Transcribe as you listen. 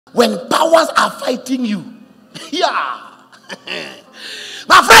When powers are fighting you, yeah.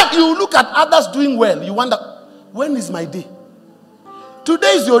 My friend, you look at others doing well, you wonder, when is my day? Today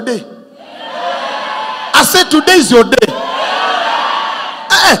is your day. I said today is your day.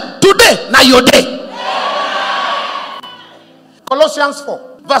 Today, now your day. Colossians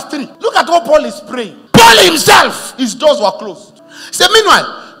 4, verse 3. Look at what Paul is praying. Paul himself, his doors were closed. So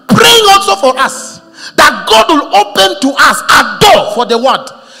meanwhile, praying also for us, that God will open to us a door for the word,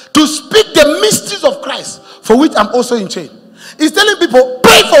 to speak the mysteries of Christ, for which I'm also in chain. He's telling people,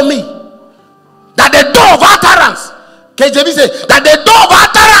 pray for me, that the door of utterance, KJV says, that the door of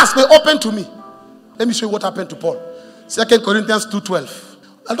utterance may open to me. Let me show you what happened to Paul. 2 Corinthians 2:12.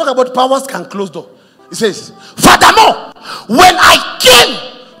 I'll talk about powers can close door. It says, furthermore, when I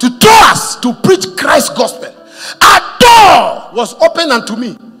came to Troas to preach Christ's gospel, a door was opened unto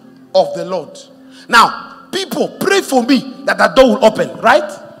me of the Lord. Now, people pray for me that the door will open,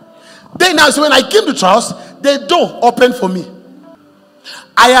 right? Then now, so when I came to Troas, the door opened for me.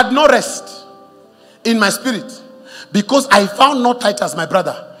 I had no rest in my spirit, because I found not Titus my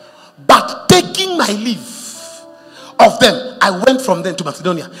brother, but taking my leave of them, I went from them to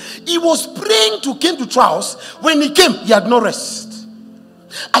Macedonia. He was praying to came to Troas. When he came, he had no rest.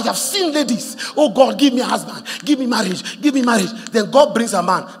 I have seen ladies, oh God, give me a husband, give me marriage, give me marriage. Then God brings a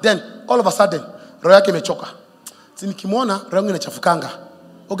man. Then all of a sudden, roho yake imechoka. Nikimwona roho yangu inachafukanga.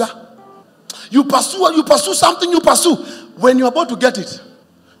 Oga, you pursue something, you pursue. When you're about to get it,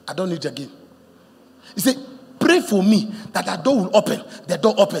 I don't need it again. He said, pray for me that the door will open. The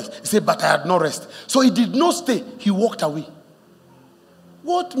door opens. He said, but I had no rest. So he did not stay. He walked away.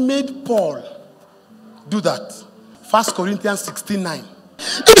 What made Paul do that? 1 Corinthians 16:9.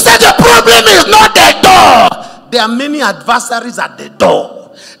 He said, the problem is not the door. There are many adversaries at the door.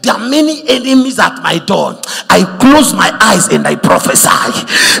 There are many enemies at my door. I close my eyes and I prophesy.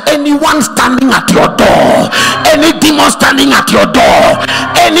 Anyone standing at your door, any demon standing at your door,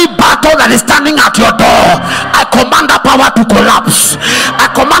 any battle that is standing at your door, I command the power to collapse. I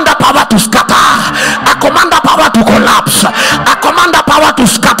command the power to scatter. I command the power to collapse. I command the power to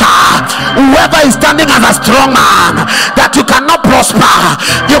scatter. Whoever is standing as a strong man, that you cannot prosper,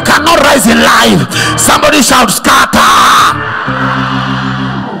 you cannot rise in life, somebody shout scatter.